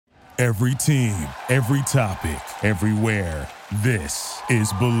Every team, every topic, everywhere. This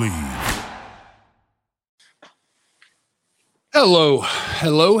is Believe. Hello,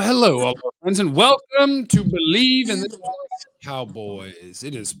 all our friends, and welcome to Believe in the Dallas Cowboys.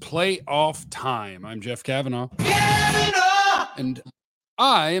 It is playoff time. I'm Jeff Cavanaugh, and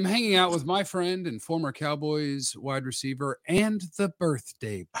I am hanging out with my friend and former Cowboys wide receiver and the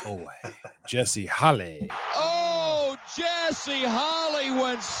birthday boy, Jesse Holley. Oh, Jesse Holley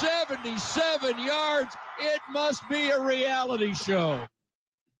went 77 yards. It must be a reality show.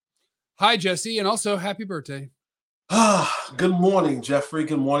 Hi, Jesse, and also happy birthday. Good morning, Jeffrey.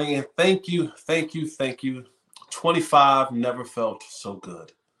 Good morning, and thank you. 25 never felt so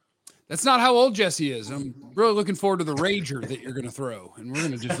good. That's not how old Jesse is. I'm really looking forward to the rager that you're going to throw, and we're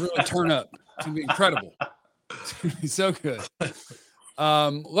going to just really turn up. It's going to be incredible. It's going to be so good.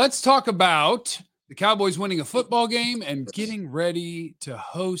 Let's talk about the Cowboys winning a football game and getting ready to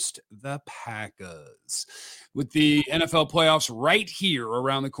host the Packers. With the NFL playoffs right here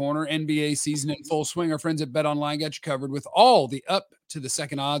around the corner, NBA season in full swing, our friends at BetOnline got you covered with all the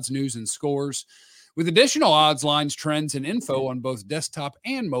up-to-the-second odds, news, and scores. With additional odds, lines, trends, and info on both desktop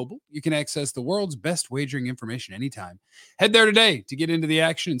and mobile, you can access the world's best wagering information anytime. Head there today to get into the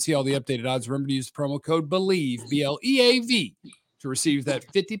action and see all the updated odds. Remember to use the promo code BELIEVE, B-L-E-A-V, to receive that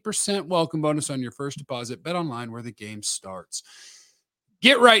 50% welcome bonus on your first deposit. BetOnline, where the game starts.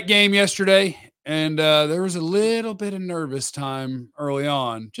 Get right game yesterday, and there was a little bit of nervous time early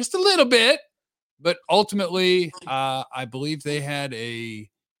on, just a little bit, but ultimately, I believe they had a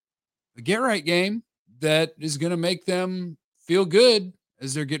get right game that is going to make them feel good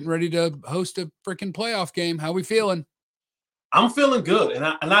as they're getting ready to host a freaking playoff game. How we feeling? I'm feeling good,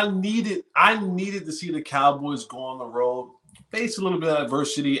 and I needed to see the Cowboys go on the road, face a little bit of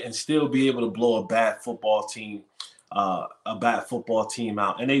adversity, and still be able to blow a bad football team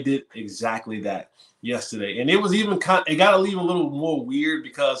out, and they did exactly that yesterday. And it was even it got to leave a little more weird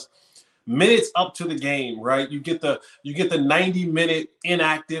because minutes up to the game, right? You get the 90-minute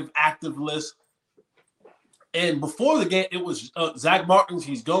inactive, active list. And before the game, it was Zach Martin's.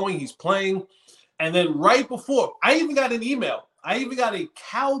 He's going, he's playing. And then right before, I even got an email. I even got a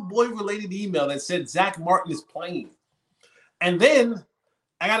Cowboy-related email that said Zach Martin is playing. And then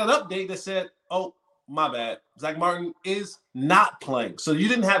I got an update that said, oh, my bad, Zach Martin is not playing. So you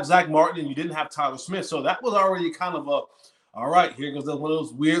didn't have Zach Martin and you didn't have Tyler Smith. So that was already kind of all right, here goes one of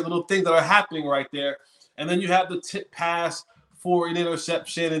those weird little things that are happening right there. And then you have the tip pass for an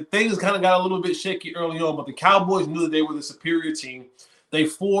interception, and things kind of got a little bit shaky early on, but the Cowboys knew that they were the superior team. They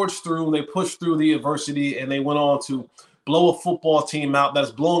forged through, they pushed through the adversity, and they went on to blow a football team out that's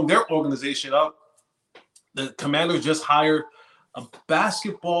blowing their organization up. The Commanders just hired a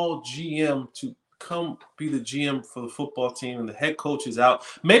basketball GM to come be the GM for the football team, and the head coach is out.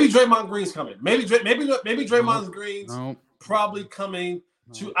 Maybe Draymond Green's coming. Maybe Draymond Green's probably coming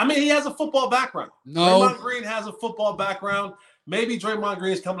to. I mean, he has a football background. Draymond Green has a football background. Maybe Draymond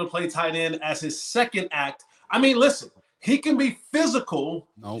Green is coming to play tight end as his second act. I mean, listen, he can be physical.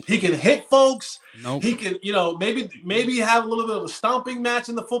 He can hit folks. He can, maybe have a little bit of a stomping match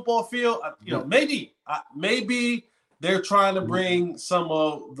in the football field. Maybe they're trying to bring some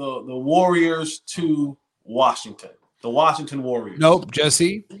of the Warriors to Washington, the Washington Warriors. Nope,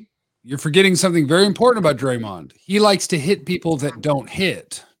 Jesse, you're forgetting something very important about Draymond. He likes to hit people that don't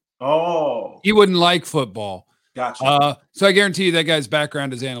hit. Oh. He wouldn't like football. Gotcha. So I guarantee you that guy's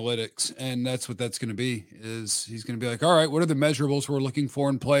background is analytics, and that's what that's going to be. Is he's going to be like, all right, what are the measurables we're looking for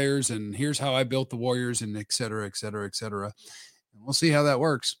in players, and here's how I built the Warriors, and et cetera, et cetera, et cetera. And we'll see how that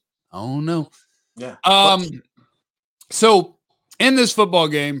works. Oh no. Yeah. So in this football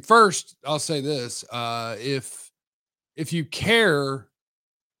game, first I'll say this: if you care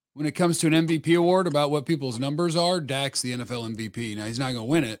when it comes to an MVP award about what people's numbers are, Dak's the NFL MVP. Now, he's not going to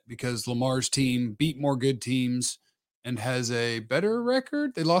win it because Lamar's team beat more good teams and has a better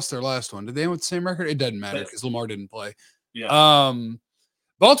record. They lost their last one. Did they have the same record? It doesn't matter because Lamar didn't play. Yeah.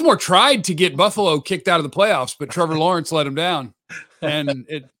 Baltimore tried to get Buffalo kicked out of the playoffs, but Trevor Lawrence let him down. And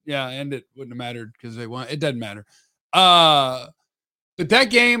it wouldn't have mattered because they won. It doesn't matter. But that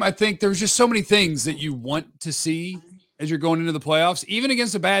game, I think there's just so many things that you want to see as you're going into the playoffs, even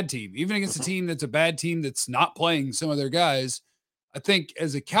against a bad team, even against a team that's a bad team that's not playing some of their guys. I think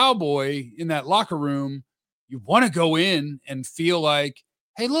as a Cowboy in that locker room, you want to go in and feel like,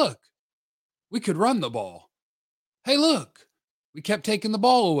 hey, look, we could run the ball. Hey, look, we kept taking the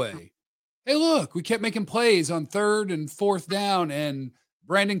ball away. Hey, look, we kept making plays on 3rd and 4th down, and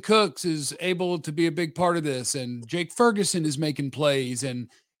Brandon Cooks is able to be a big part of this, and Jake Ferguson is making plays, and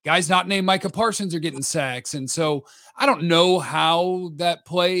guys not named Micah Parsons are getting sacks. And so I don't know how that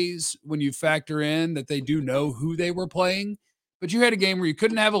plays when you factor in that they do know who they were playing, but you had a game where you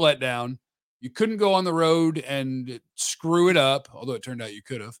couldn't have a letdown. You couldn't go on the road and screw it up, although it turned out you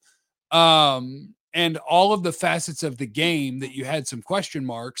could have. And all of the facets of the game that you had some question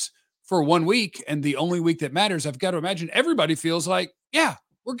marks for 1 week, and the only week that matters, I've got to imagine everybody feels like, yeah,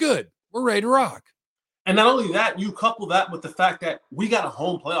 we're good. We're ready to rock. And not only that, you couple that with the fact that we got a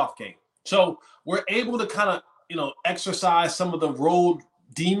home playoff game. So we're able to kind of, exercise some of the road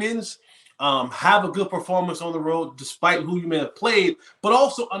demons, have a good performance on the road despite who you may have played, but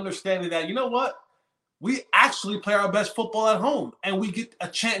also understanding that, you know what? We actually play our best football at home, and we get a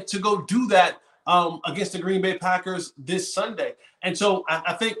chance to go do that against the Green Bay Packers this Sunday. And so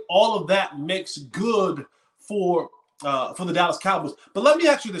I think all of that makes good for the Dallas Cowboys. But let me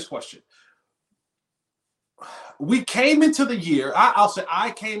ask you this question. We came into the year,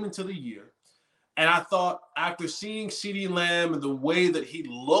 I came into the year, and I thought after seeing CeeDee Lamb and the way that he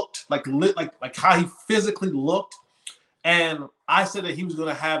looked, like how he physically looked, and I said that he was going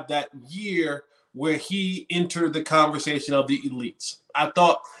to have that year where he entered the conversation of the elites. I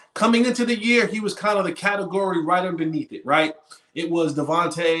thought coming into the year, he was kind of the category right underneath it, right? It was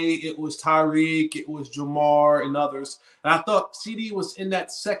Devontae, it was Tyreek, it was Jamar, and others. And I thought CeeDee was in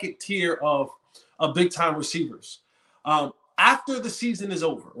that second tier of big-time receivers. After the season is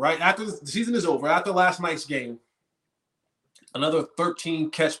over, right? After the season is over, after last night's game, another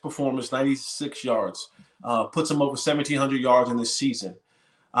 13-catch performance, 96 yards, puts him over 1,700 yards in this season.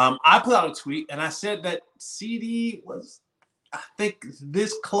 I put out a tweet, and I said that CeeDee was, I think,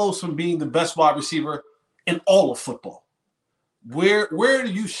 this close from being the best wide receiver in all of football. Where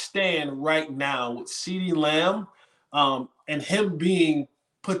do you stand right now with CeeDee Lamb and him being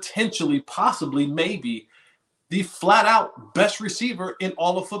potentially, possibly, maybe the flat-out best receiver in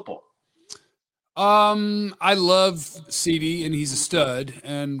all of football? I love CeeDee, and he's a stud.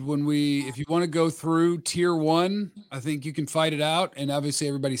 And if you want to go through tier one, I think you can fight it out. And obviously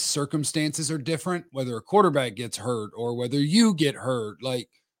everybody's circumstances are different, whether a quarterback gets hurt or whether you get hurt. Like,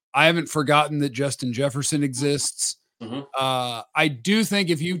 I haven't forgotten that Justin Jefferson exists. Mm-hmm. I do think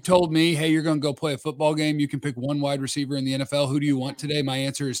if you told me, hey, you're going to go play a football game, you can pick one wide receiver in the NFL. Who do you want today? My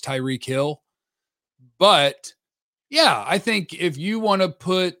answer is Tyreek Hill. But yeah, I think if you want to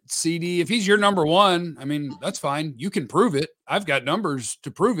put CeeDee, if he's your number one, I mean, that's fine. You can prove it. I've got numbers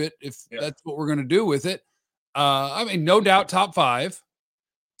to prove it if that's what we're going to do with it. I mean, no doubt top 5.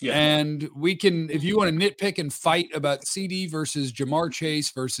 Yeah. And we can, if you want to nitpick and fight about CeeDee versus Jamar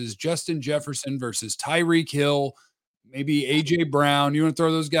Chase versus Justin Jefferson versus Tyreek Hill, maybe AJ Brown, you want to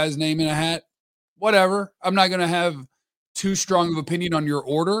throw those guys' name in a hat? Whatever. I'm not going to have too strong of opinion on your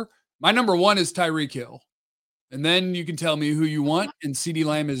order. My number one is Tyreek Hill. And then you can tell me who you want. And CeeDee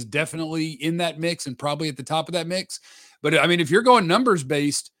Lamb is definitely in that mix and probably at the top of that mix. But I mean, if you're going numbers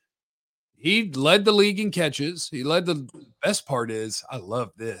based, he led the league in catches. The best part is, I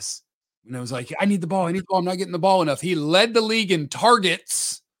love this. And I was like, I need the ball. I'm not getting the ball enough. He led the league in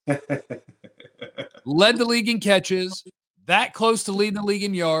targets, led the league in catches, that close to leading the league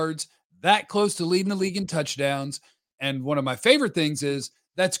in yards, that close to leading the league in touchdowns. And one of my favorite things is,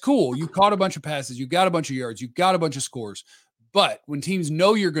 that's cool. You caught a bunch of passes. You got a bunch of yards. You got a bunch of scores. But when teams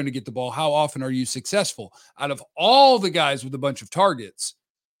know you're going to get the ball, how often are you successful? Out of all the guys with a bunch of targets,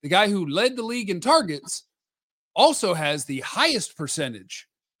 the guy who led the league in targets also has the highest percentage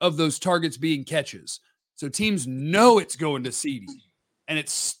of those targets being catches. So teams know it's going to CeeDee. And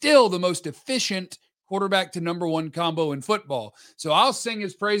it's still the most efficient quarterback to number one combo in football. So I'll sing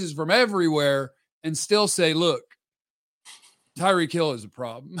his praises from everywhere and still say, look, Tyreek Hill is a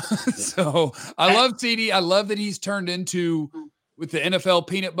problem. So I love CeeDee. I love that he's turned into, with the NFL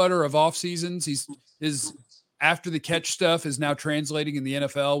peanut butter of off seasons, his after the catch stuff is now translating in the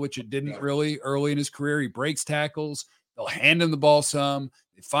NFL, which it didn't really early in his career. He breaks tackles. They'll hand him the ball some.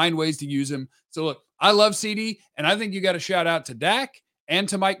 They find ways to use him. So look, I love CeeDee, and I think you got to shout out to Dak and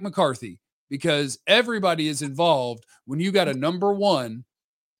to Mike McCarthy, because everybody is involved when you got a number one.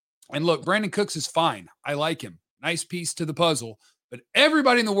 And look, Brandon Cooks is fine. I like him. Nice piece to the puzzle, but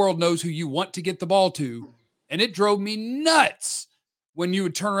everybody in the world knows who you want to get the ball to. And it drove me nuts when you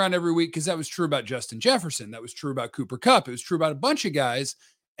would turn around every week, because that was true about Justin Jefferson. That was true about Cooper Kupp. It was true about a bunch of guys,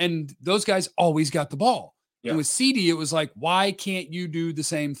 and those guys always got the ball. Yeah. And with CeeDee, it was like, why can't you do the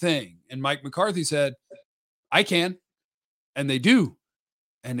same thing? And Mike McCarthy said, I can. And they do.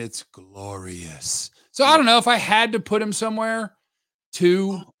 And it's glorious. So I don't know if I had to put him somewhere,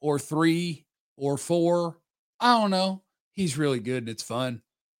 2 or 3 or 4. I don't know. He's really good and it's fun.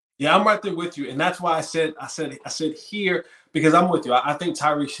 Yeah, I'm right there with you, and that's why I said here because I'm with you. I think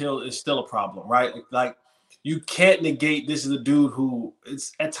Tyreek Hill is still a problem, right? Like you can't negate this is a dude who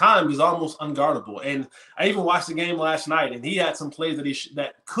is at times is almost unguardable. And I even watched the game last night, and he had some plays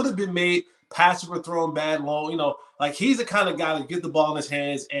that could have been made, passes were thrown bad, low. Like he's the kind of guy to get the ball in his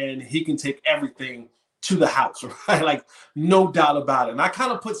hands and he can take everything to the house, right? Like no doubt about it. And I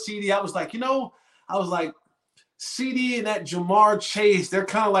kind of put CeeDee. I was like, CeeDee and that Jamar Chase, they're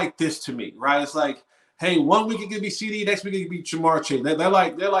kind of like this to me, right? It's like, hey, 1 week it could be CeeDee, next week it could be Jamar Chase.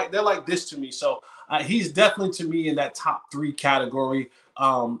 They're like this to me. So he's definitely to me in that top 3 category.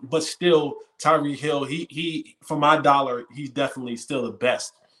 But still, Tyreek Hill, he for my dollar, he's definitely still the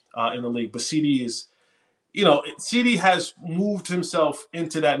best in the league. But CeeDee is, CeeDee has moved himself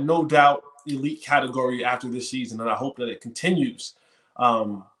into that no doubt elite category after this season, and I hope that it continues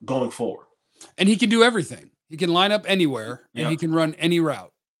going forward. And he can do everything. He can line up anywhere, and he can run any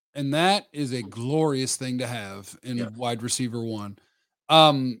route. And that is a glorious thing to have in wide receiver 1.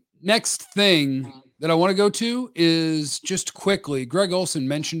 Next thing that I want to go to is just quickly, Greg Olsen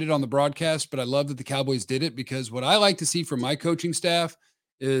mentioned it on the broadcast, but I love that the Cowboys did it because what I like to see from my coaching staff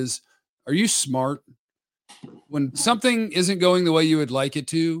is, are you smart? When something isn't going the way you would like it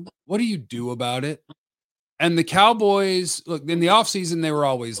to, what do you do about it? And the Cowboys, look, in the offseason, they were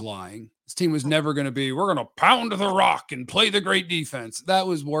always lying. This team was never going to be, we're going to pound the rock and play the great defense. That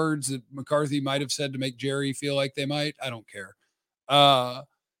was words that McCarthy might have said to make Jerry feel like they might. I don't care. But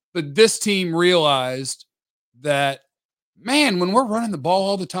this team realized that, man, when we're running the ball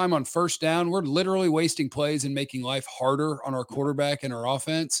all the time on first down, we're literally wasting plays and making life harder on our quarterback and our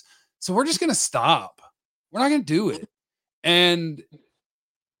offense. So we're just going to stop. We're not going to do it. And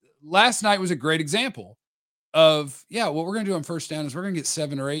last night was a great example of, what we're going to do on first down is we're going to get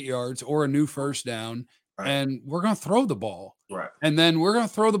 7 or 8 yards or a new first down, and we're going to throw the ball. Right. And then we're going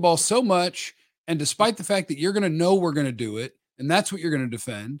to throw the ball so much, and despite the fact that you're going to know we're going to do it, and that's what you're going to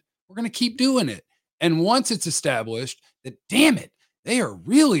defend, we're going to keep doing it. And once it's established that, damn it, they are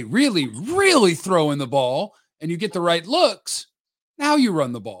really, really, really throwing the ball, and you get the right looks, now you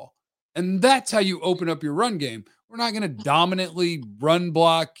run the ball. And that's how you open up your run game. We're not going to dominantly run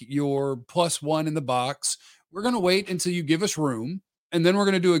block your +1 in the box. We're going to wait until you give us room, and then we're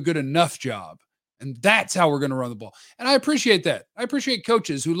going to do a good enough job. And that's how we're going to run the ball. And I appreciate that. I appreciate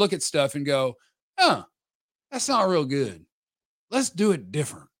coaches who look at stuff and go, that's not real good. Let's do it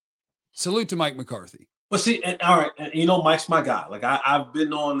different. Salute to Mike McCarthy. Well, see, all right, Mike's my guy. Like I've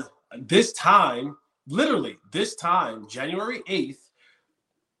been on this time, literally this time, January 8th,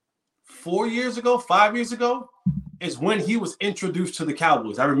 5 years ago, is when he was introduced to the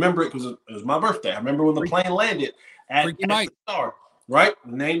Cowboys. I remember it because it was my birthday. I remember when the plane landed at the Star, right?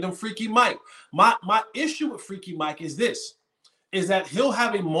 Named him Freaky Mike. My issue with Freaky Mike is that he'll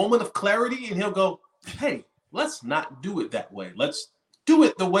have a moment of clarity and he'll go, hey, let's not do it that way. Let's do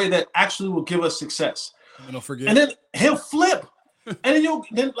it the way that actually will give us success. And he'll forget. And then he'll flip. And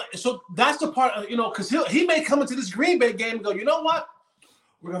then so that's the part, because he may come into this Green Bay game and go, you know what?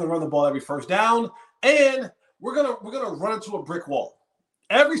 We're going to run the ball every first down, and we're gonna run into a brick wall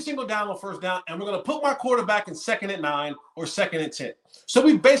every single down on first down, and we're gonna put my quarterback in 2nd and 9 or 2nd and 10. So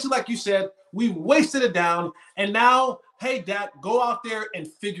we basically, like you said, we wasted it down, and now, hey, Dak, go out there and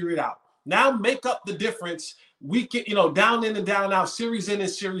figure it out. Now make up the difference. We can, down in and down out, series in and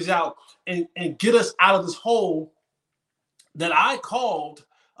series out, and get us out of this hole that I called,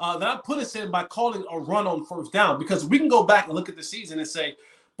 that I put us in by calling a run on first down. Because we can go back and look at the season and say,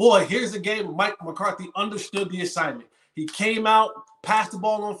 boy, here's a game Mike McCarthy understood the assignment. He came out, passed the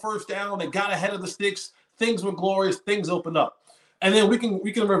ball on first down, they got ahead of the sticks, things were glorious, things opened up. And then we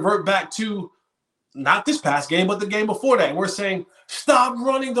can revert back to not this past game, but the game before that. And we're saying, stop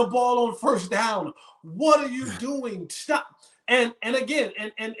running the ball on first down. What are you doing? Stop. And again,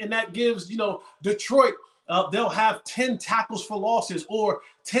 and that gives, Detroit, they'll have 10 tackles for losses or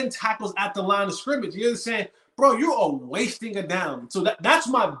 10 tackles at the line of scrimmage. You're saying, bro, you are wasting a down. So that's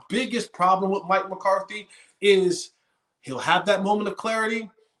my biggest problem with Mike McCarthy is he'll have that moment of clarity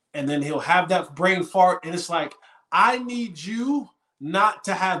and then he'll have that brain fart. And it's like, I need you not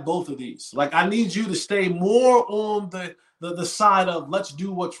to have both of these. Like, I need you to stay more on the side of let's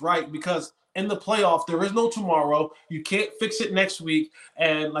do what's right, because in the playoff, there is no tomorrow. You can't fix it next week.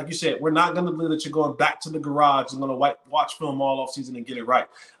 And like you said, we're not going to believe that you're going back to the garage and going to watch film all off season and get it right.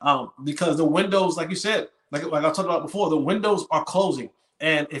 Because the windows, like you said, like I talked about before, the windows are closing.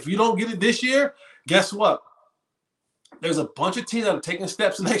 And if you don't get it this year, guess what? There's a bunch of teams that are taking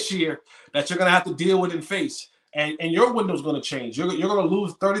steps next year that you're going to have to deal with and face. and your window's going to change. You're going to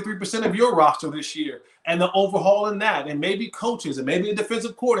lose 33% of your roster this year, and the overhaul in that, and maybe coaches, and maybe a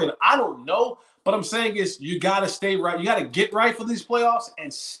defensive coordinator. I don't know, but I'm saying is you got to stay right. You got to get right for these playoffs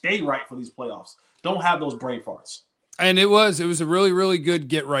and stay right for these playoffs. Don't have those brain farts. And it was a really, really good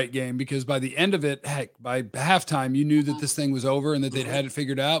get right game, because by the end of it, heck, by halftime, you knew that this thing was over and that they'd had it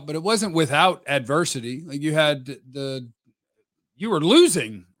figured out, but it wasn't without adversity. Like you were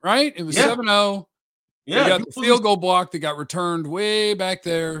losing, right? It was 7-0. Yeah. They got the field goal block that got returned way back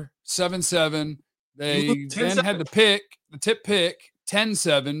there, 7-7. They then had the tip pick,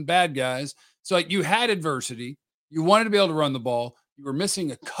 10-7, bad guys. So like you had adversity. You wanted to be able to run the ball. You were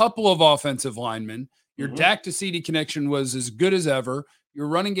missing a couple of offensive linemen. Your Dak to CeeDee connection was as good as ever. Your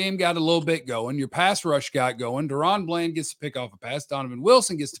running game got a little bit going. Your pass rush got going. Deron Bland gets to pick off a pass. Donovan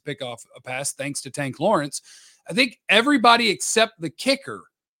Wilson gets to pick off a pass thanks to Tank Lawrence. I think everybody except the kicker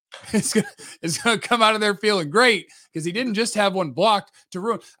is going to come out of there feeling great, because he didn't just have one blocked to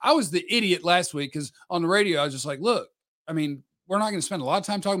ruin. I was the idiot last week because on the radio I was just like, look, I mean, we're not going to spend a lot of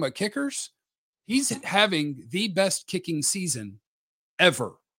time talking about kickers. He's having the best kicking season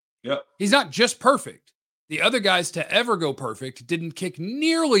ever. Yep. He's not just perfect. The other guys to ever go perfect didn't kick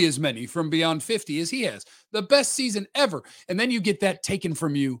nearly as many from beyond 50 as he has. The best season ever. And then you get that taken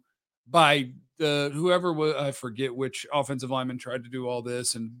from you by whoever was, I forget which offensive lineman tried to do all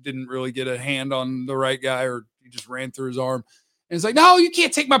this and didn't really get a hand on the right guy, or he just ran through his arm. And it's like, no, you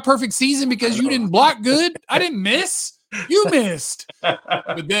can't take my perfect season because you didn't block good. I didn't miss. You missed.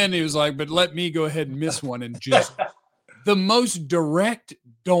 But then he was like, but let me go ahead and miss one, and just the most direct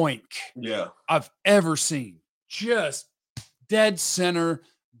doink I've ever seen. Just dead center,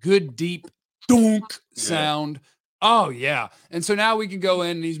 good deep donk sound. Oh, yeah. And so now we can go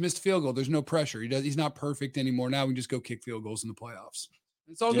in, and he's missed a field goal. There's no pressure. He's not perfect anymore. Now we can just go kick field goals in the playoffs.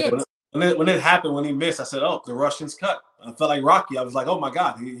 It's all good. When it happened, when he missed, I said, oh, the Russians cut. I felt like Rocky. I was like, oh, my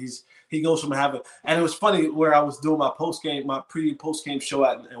God. He goes from having – and it was funny where I was doing my post-game show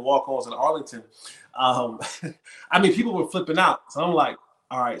and walk-ons in Arlington. I mean, people were flipping out. So I'm like,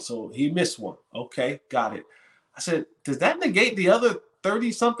 all right, so he missed one. Okay, got it. I said, does that negate the other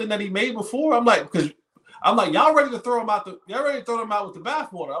 30-something that he made before? I'm like, y'all ready to throw him out with the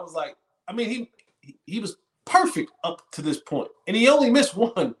bathwater. I was like, I mean, he was perfect up to this point, and he only missed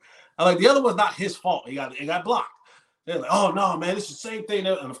one. I'm like, the other one's not his fault. It got blocked. They're like, oh no, man, it's the same thing.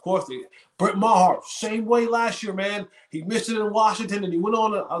 And of course, Brett Maher, same way last year, man. He missed it in Washington, and he went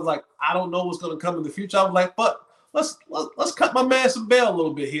on. I was like, I don't know what's going to come in the future. I was like, but let's cut my man some bail a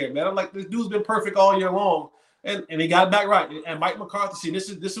little bit here, man. I'm like, this dude's been perfect all year long, and he got it back right. And Mike McCarthy, see,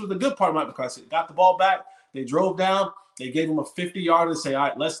 this was the good part of Mike McCarthy. Got the ball back. They drove down. They gave him a 50-yarder and say,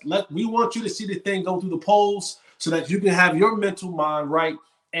 all right, we want you to see the thing go through the poles so that you can have your mental mind right,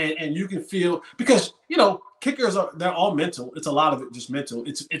 and you can feel, because kickers they're all mental. It's a lot of it just mental.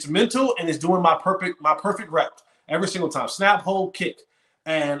 It's mental, and it's doing my perfect rep every single time. Snap, hold, kick,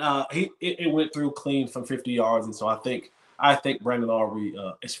 and it went through clean from 50 yards. And so I think Brandon Aubrey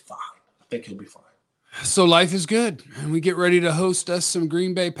is fine. I think he'll be fine. So life is good, and we get ready to host us some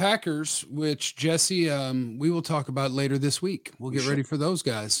Green Bay Packers, which Jesse, we will talk about later this week. We'll get ready for those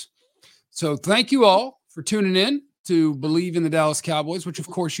guys. So thank you all for tuning in to Believe in the Dallas Cowboys, which of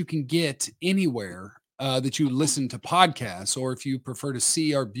course you can get anywhere that you listen to podcasts, or if you prefer to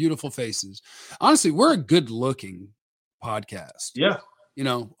see our beautiful faces. Honestly, we're a good-looking podcast. Yeah.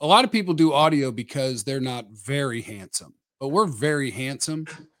 A lot of people do audio because they're not very handsome, but we're very handsome.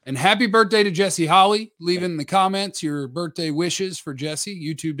 And happy birthday to Jesse Holley. Leave in the comments your birthday wishes for Jesse,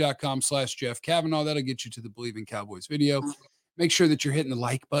 youtube.com/Jeff Cavanaugh. That'll get you to the Believe in Cowboys video. Make sure that you're hitting the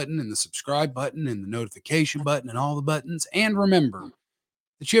like button and the subscribe button and the notification button and all the buttons. And remember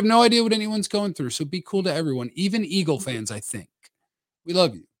that you have no idea what anyone's going through. So be cool to everyone, even Eagle fans, I think. We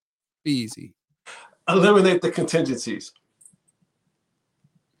love you. Be easy. Eliminate the contingencies.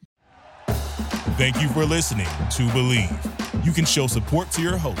 Thank you for listening to Believe. You can show support to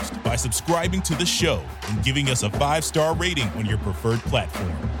your host by subscribing to the show and giving us a 5-star rating on your preferred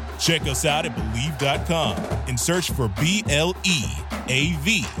platform. Check us out at Believe.com and search for BLEAV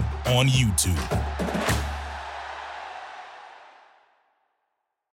on YouTube.